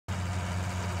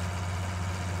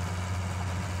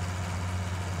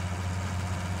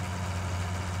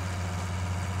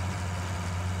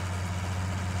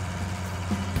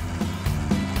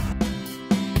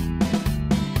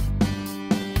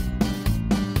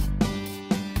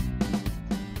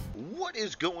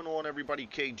is going on, everybody?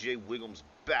 KJ Wiggums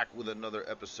back with another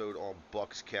episode on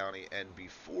Bucks County. And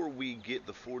before we get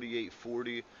the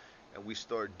 4840 and we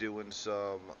start doing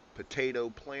some potato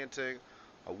planting,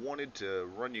 I wanted to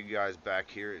run you guys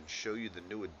back here and show you the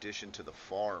new addition to the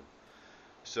farm.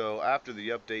 So after the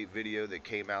update video that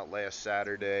came out last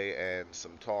Saturday and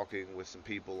some talking with some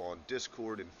people on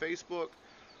Discord and Facebook,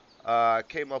 I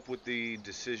came up with the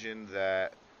decision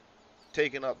that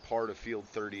taking up part of Field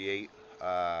 38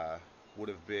 would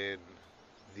have been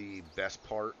the best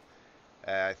part.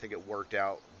 I think it worked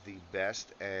out the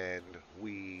best, and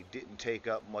we didn't take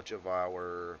up much of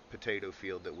our potato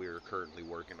field that we are currently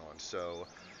working on. So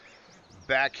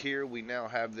back here we now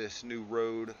have this new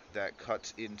road that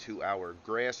cuts into our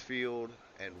grass field,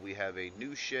 and we have a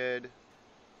new shed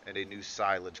and a new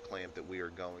silage clamp that we are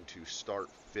going to start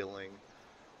filling.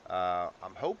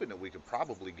 I'm hoping that we could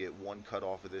probably get one cut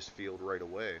off of this field right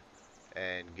away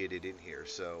and get it in here.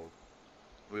 So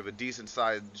we have a decent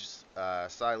sized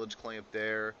silage clamp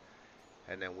there,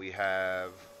 and then we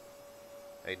have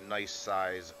a nice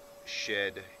size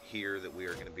shed here that we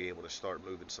are going to be able to start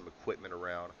moving some equipment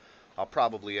around. I'll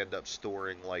probably end up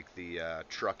storing like the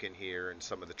truck in here and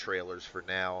some of the trailers for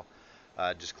now,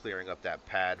 just clearing up that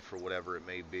pad for whatever it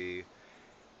may be.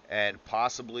 And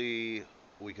possibly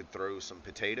we could throw some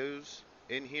potatoes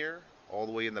in here all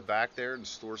the way in the back there and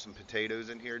store some potatoes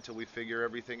in here until we figure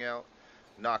everything out.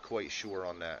 Not quite sure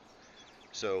on that.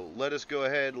 So let us go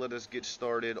ahead, let us get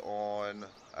started on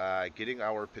getting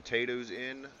our potatoes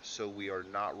in so we are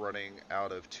not running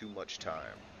out of too much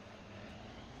time.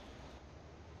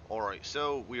 Alright,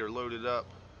 so we are loaded up.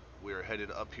 We are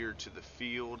headed up here to the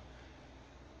field.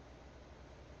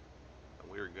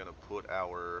 And we are going to put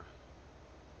our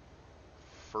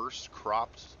first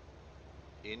crops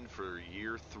in for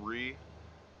year 3. And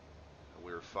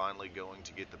we're finally going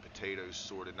to get the potatoes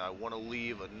sorted. Now I want to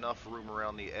leave enough room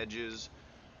around the edges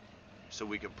so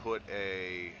we can put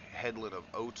a headland of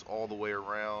oats all the way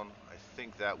around. I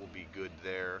think that will be good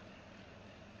there.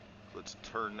 Let's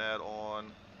turn that on.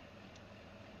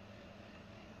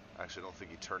 Actually, I don't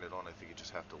think you turn it on. I think you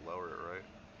just have to lower it, right?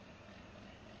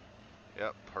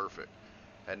 Yep, perfect.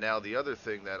 And now the other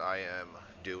thing that I am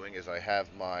doing is I have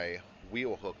my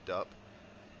wheel hooked up,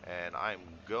 and I'm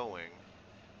going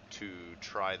to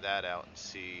try that out and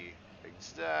see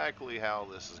exactly how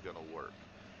this is going to work.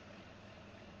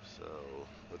 So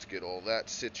let's get all that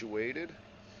situated,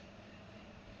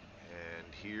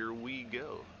 and here we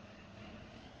go.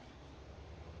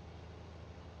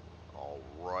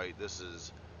 Alright, this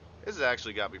has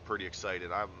actually got me pretty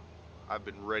excited. I've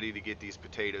been ready to get these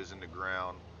potatoes in the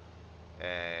ground,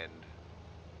 and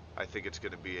I think it's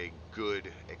going to be a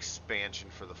good expansion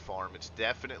for the farm. It's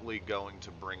definitely going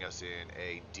to bring us in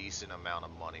a decent amount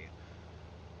of money.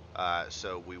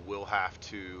 So we will have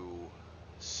to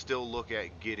still look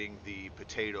at getting the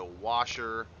potato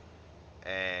washer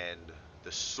and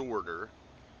the sorter.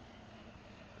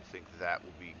 I think that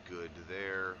will be good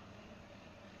there.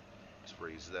 Let's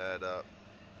raise that up.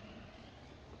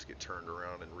 Let's get turned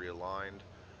around and realigned.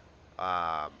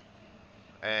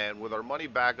 And with our money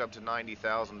back up to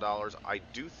 $90,000, I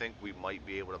do think we might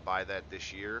be able to buy that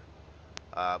this year.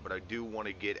 But I do want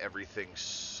to get everything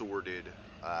sorted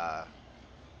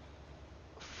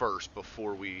first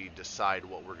before we decide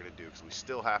what we're going to do. Because we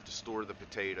still have to store the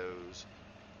potatoes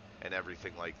and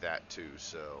everything like that too.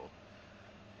 So,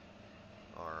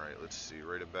 alright, let's see.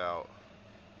 Right about,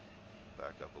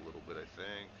 back up a little bit, I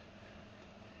think.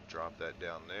 Drop that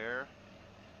down there.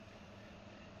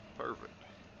 Perfect.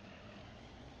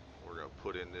 We're going to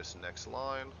put in this next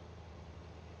line.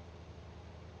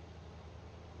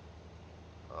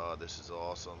 Oh, this is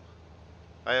awesome.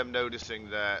 I am noticing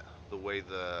that the way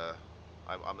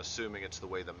I'm assuming it's the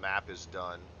way the map is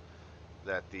done,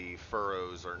 that the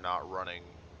furrows are not running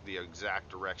the exact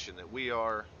direction that we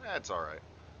are. That's alright.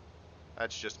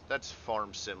 That's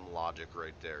farm sim logic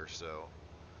right there. So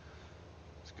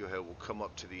let's go ahead, we'll come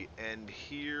up to the end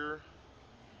here.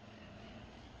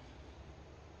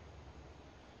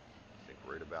 I think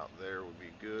right about there would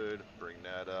be good. Bring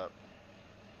that up.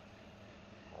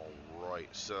 Alright,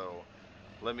 so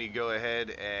let me go ahead,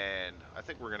 and I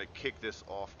think we're going to kick this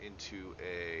off into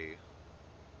a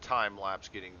time lapse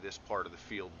getting this part of the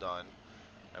field done,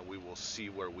 and we will see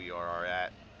where we are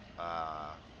at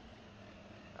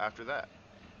after that.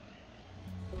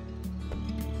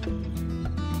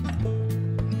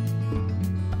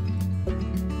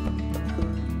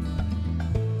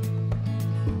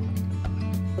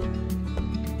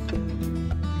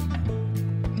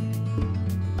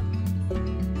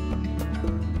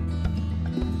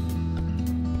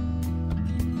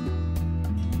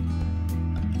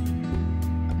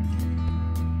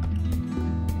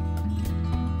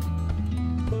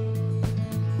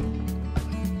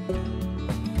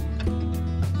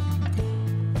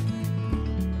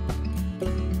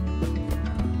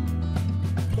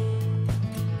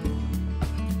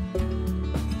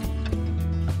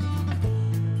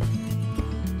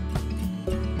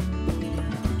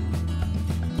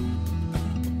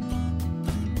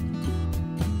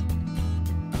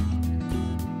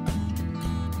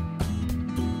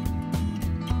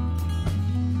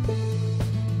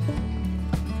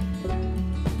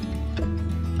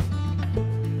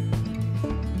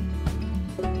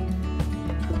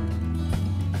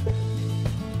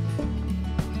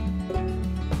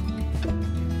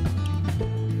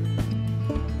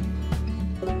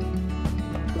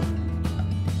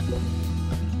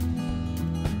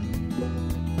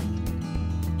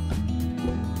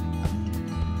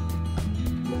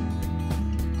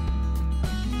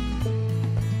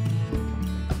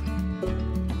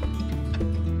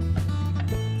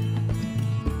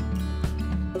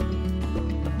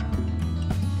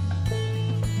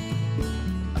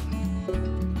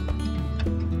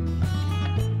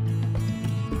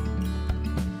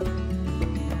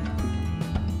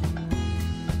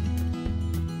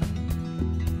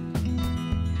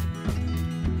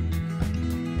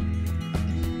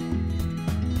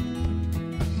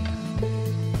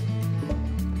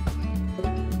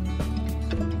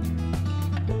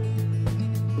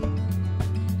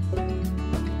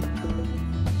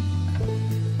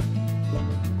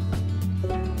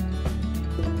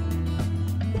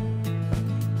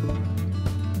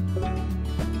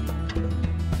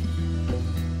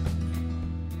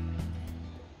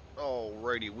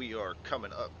 Alrighty, we are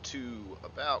coming up to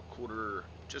about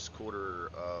just quarter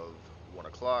of 1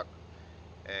 o'clock,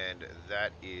 and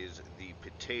that is the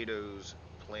potatoes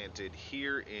planted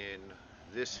here in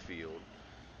this field.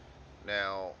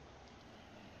 Now,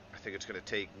 I think it's going to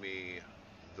take me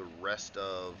the rest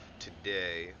of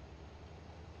today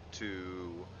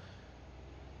to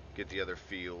get the other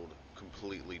field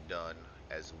completely done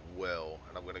as well,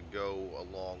 and I'm going to go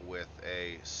along with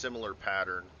a similar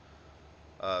pattern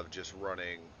of just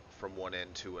running from one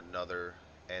end to another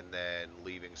and then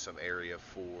leaving some area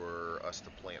for us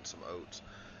to plant some oats.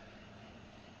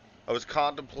 I was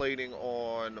contemplating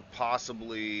on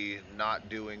possibly not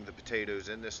doing the potatoes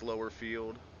in this lower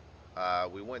field.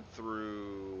 We went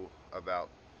through about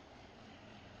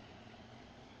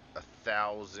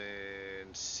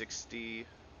 1,060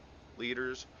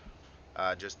 liters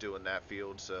just doing that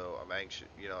field, so I'm anxious,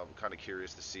 I'm kind of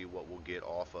curious to see what we'll get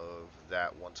off of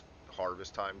that once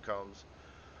harvest time comes.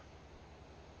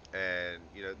 And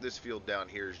this field down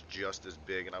here is just as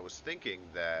big, and I was thinking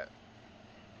that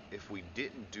if we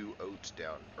didn't do oats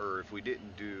down, or if we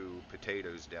didn't do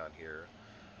potatoes down here,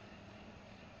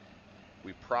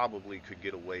 we probably could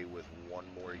get away with one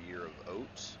more year of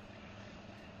oats.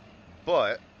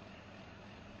 But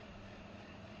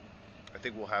I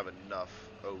think we'll have enough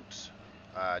oats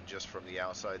just from the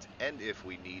outsides, and if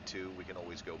we need to, we can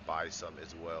always go buy some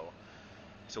as well.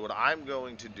 So what I'm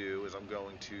going to do is I'm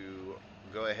going to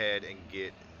go ahead and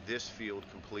get this field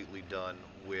completely done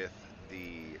with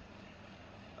the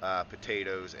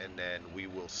potatoes, and then we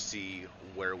will see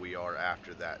where we are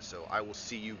after that. So I will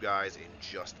see you guys in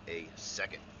just a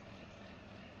second.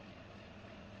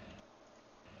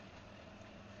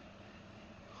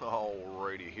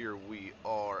 Alrighty, here we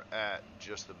are at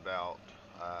just about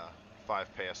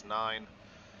 9:05,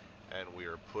 and we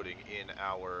are putting in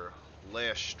our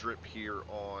last strip here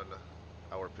on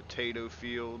our potato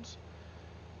fields,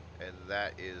 and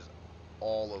that is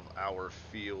all of our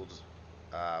fields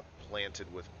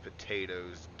planted with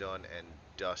potatoes done and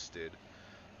dusted.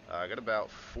 I got about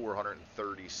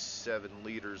 437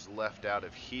 liters left out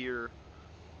of here,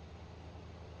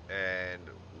 and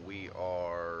we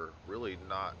really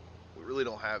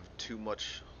don't have too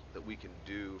much that we can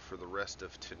do for the rest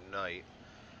of tonight.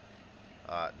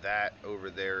 That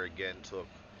over there again took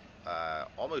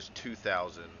almost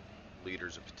 2,000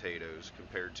 liters of potatoes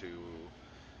compared to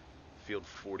field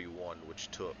 41, which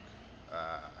took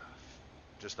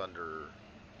just under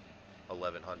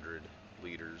 1,100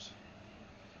 liters.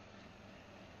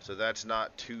 So that's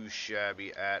not too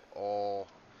shabby at all.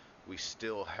 We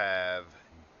still have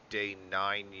day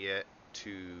 9 yet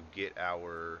to get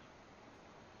our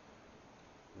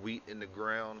wheat in the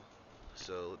ground.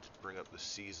 So let's bring up the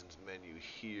seasons menu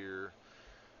here,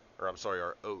 or I'm sorry,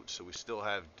 our oats. So we still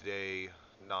have day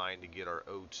 9 to get our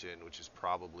oats in, which is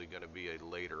probably going to be a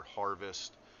later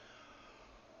harvest.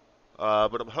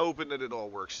 But I'm hoping that it all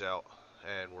works out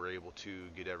and we're able to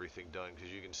get everything done,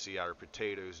 because you can see our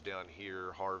potatoes down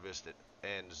here harvest, it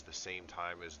ends the same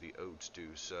time as the oats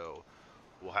do. So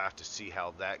we'll have to see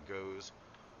how that goes.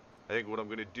 I think what I'm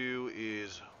going to do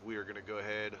is we are going to go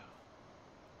ahead,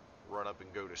 run up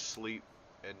and go to sleep,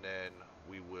 and then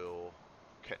we will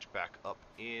catch back up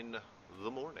in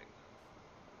the morning.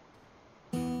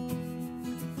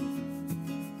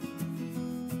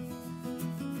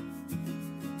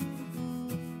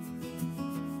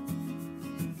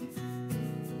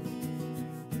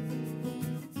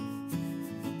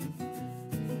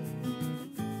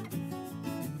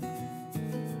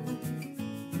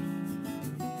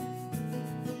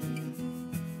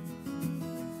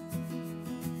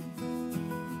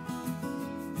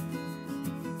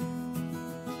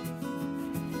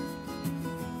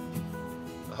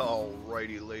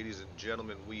 Alrighty, ladies and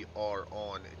gentlemen, we are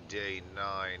on day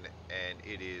 9, and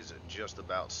it is just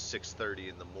about 6:30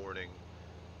 in the morning,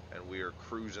 and we are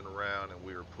cruising around, and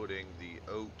we are putting the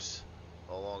oats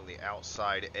along the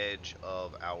outside edge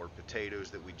of our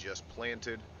potatoes that we just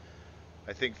planted.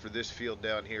 I think for this field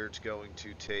down here, it's going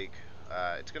to take,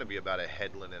 it's going to be about a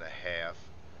headland and a half.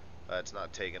 It's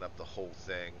not taking up the whole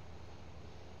thing,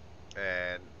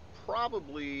 and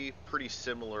probably pretty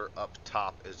similar up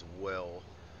top as well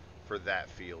for that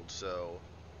field. So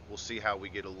we'll see how we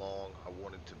get along. I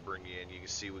wanted to bring you in. You can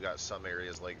see we got some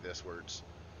areas like this where it's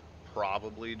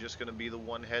probably just going to be the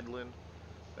one headland,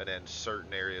 and then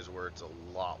certain areas where it's a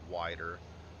lot wider.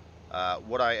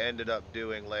 What I ended up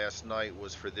doing last night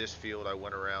was, for this field, I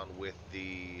went around with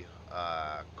the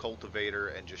cultivator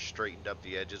and just straightened up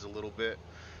the edges a little bit.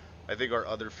 I think our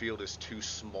other field is too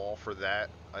small for that.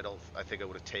 I think I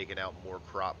would have taken out more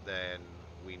crop than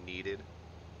we needed.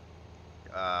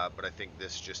 But I think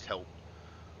this just helped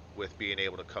with being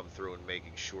able to come through and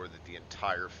making sure that the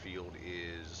entire field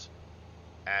is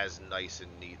as nice and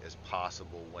neat as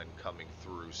possible when coming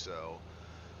through. So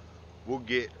we'll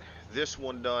get this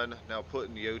one done. Now,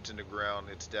 putting the oats in the ground,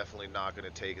 it's definitely not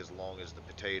going to take as long as the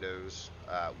potatoes.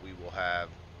 We will have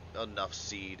enough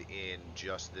seed in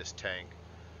just this tank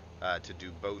to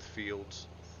do both fields.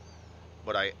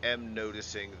 But I am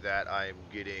noticing that I'm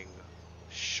getting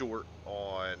short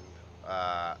on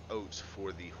oats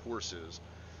for the horses.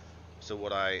 So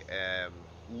what I am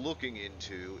looking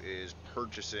into is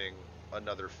purchasing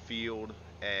another field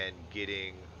and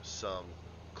getting some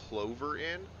clover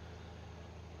in,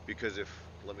 because if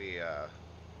let me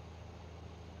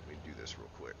do this real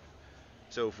quick.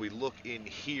 So if we look in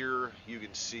here, you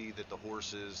can see that the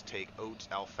horses take oats,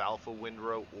 alfalfa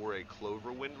windrow, or a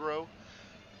clover windrow.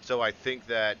 So I think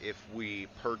that if we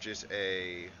purchase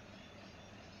a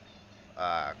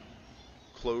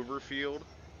clover field,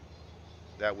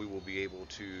 that we will be able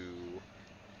to.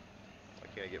 Why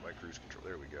can't I get my cruise control?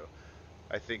 There we go.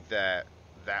 I think that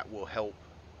that will help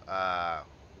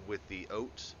with the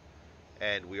oats,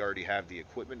 and we already have the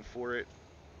equipment for it.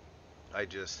 I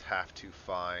just have to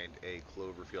find a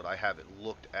clover field. I haven't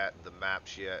looked at the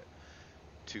maps yet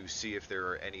to see if there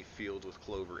are any fields with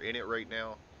clover in it right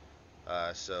now.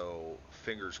 So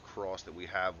fingers crossed that we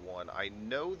have one. I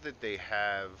know that they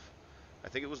have, I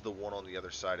think it was the one on the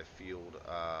other side of field,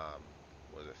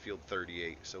 what is it, field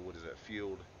 38. So what is that,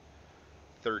 field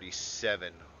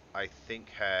 37, I think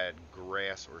had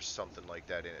grass or something like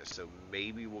that in it. So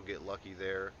maybe we'll get lucky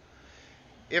there.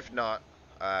 If not,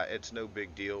 it's no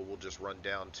big deal. We'll just run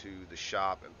down to the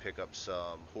shop and pick up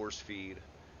some horse feed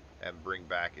and bring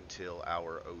back until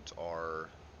our oats are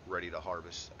ready to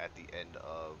harvest at the end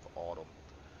of autumn.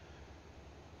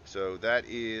 So that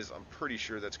is, I'm pretty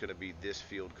sure that's going to be this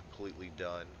field completely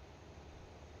done.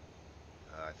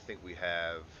 I think we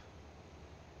have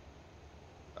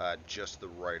just the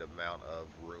right amount of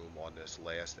room on this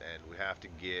last end. We have to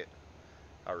get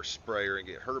our sprayer and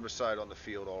get herbicide on the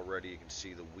field already. You can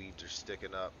see the weeds are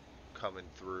sticking up, coming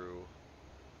through.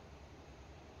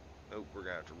 Nope, we're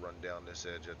going to have to run down this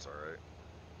edge. That's alright.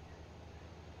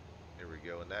 There we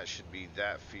go, and that should be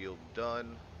that field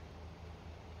done.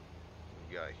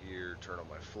 We got here, turn on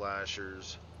my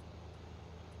flashers.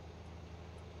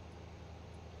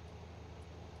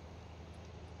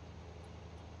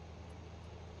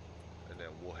 And then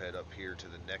we'll head up here to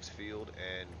the next field,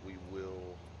 and we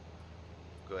will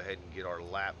go ahead and get our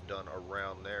lap done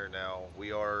around there. Now,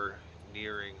 we are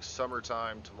nearing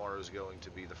summertime. Tomorrow is going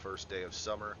to be the first day of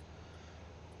summer.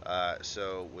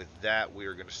 So with that, we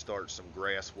are going to start some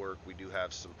grass work. We do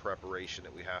have some preparation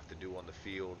that we have to do on the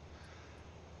field.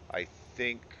 I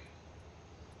think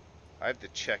I have to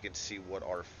check and see what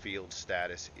our field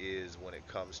status is when it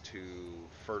comes to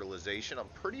fertilization. I'm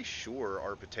pretty sure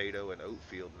our potato and oat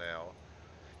field now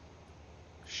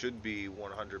should be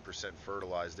 100%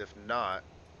 fertilized. If not,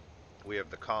 we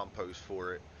have the compost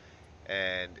for it.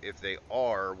 And if they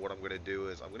are, what I'm going to do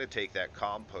is I'm going to take that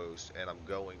compost and I'm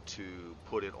going to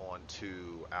put it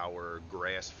onto our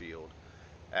grass field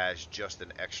as just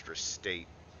an extra state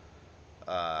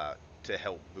to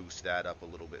help boost that up a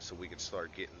little bit so we can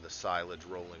start getting the silage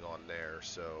rolling on there.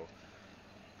 So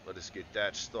let us get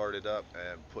that started up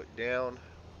and put down,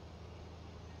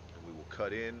 and we will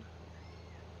cut in.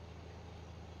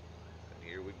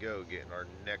 Here we go, getting our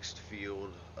next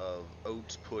field of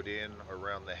oats put in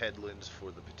around the headlands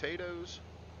for the potatoes.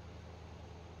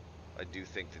 I do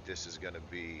think that this is going to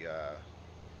be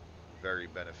very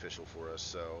beneficial for us.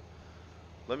 So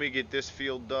let me get this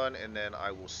field done, and then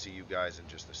I will see you guys in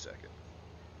just a second.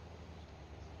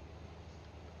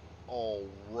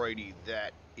 Alrighty,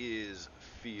 that is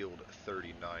field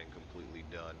 39 completely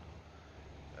done.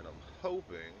 And I'm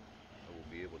hoping I will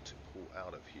be able to pull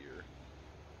out of here.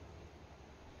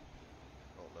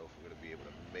 I don't know if I'm going to be able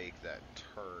to make that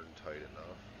turn tight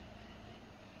enough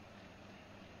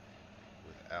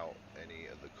without any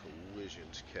of the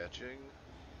collisions catching.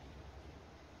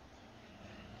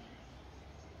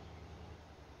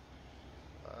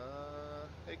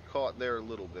 It caught there a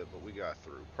little bit, but we got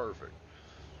through. Perfect.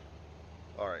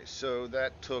 Alright, so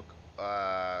that took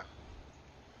 30%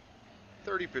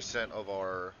 of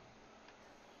our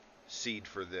seed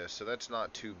for this, so that's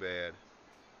not too bad.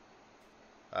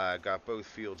 Got both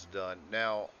fields done.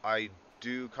 Now, I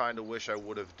do kind of wish I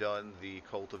would have done the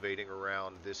cultivating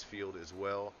around this field as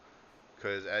well,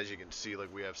 because as you can see,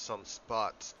 like, we have some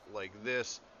spots like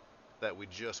this that we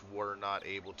just were not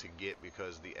able to get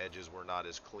because the edges were not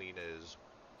as clean as,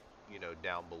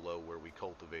 down below where we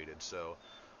cultivated. So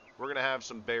we're going to have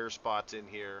some bare spots in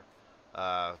here.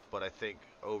 But I think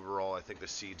overall, I think the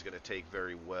seed's going to take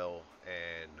very well,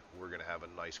 and we're going to have a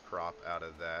nice crop out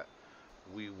of that.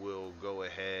 We will go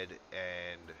ahead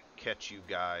and catch you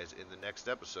guys in the next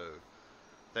episode.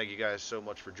 Thank you guys so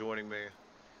much for joining me.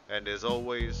 And as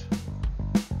always,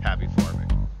 happy farming.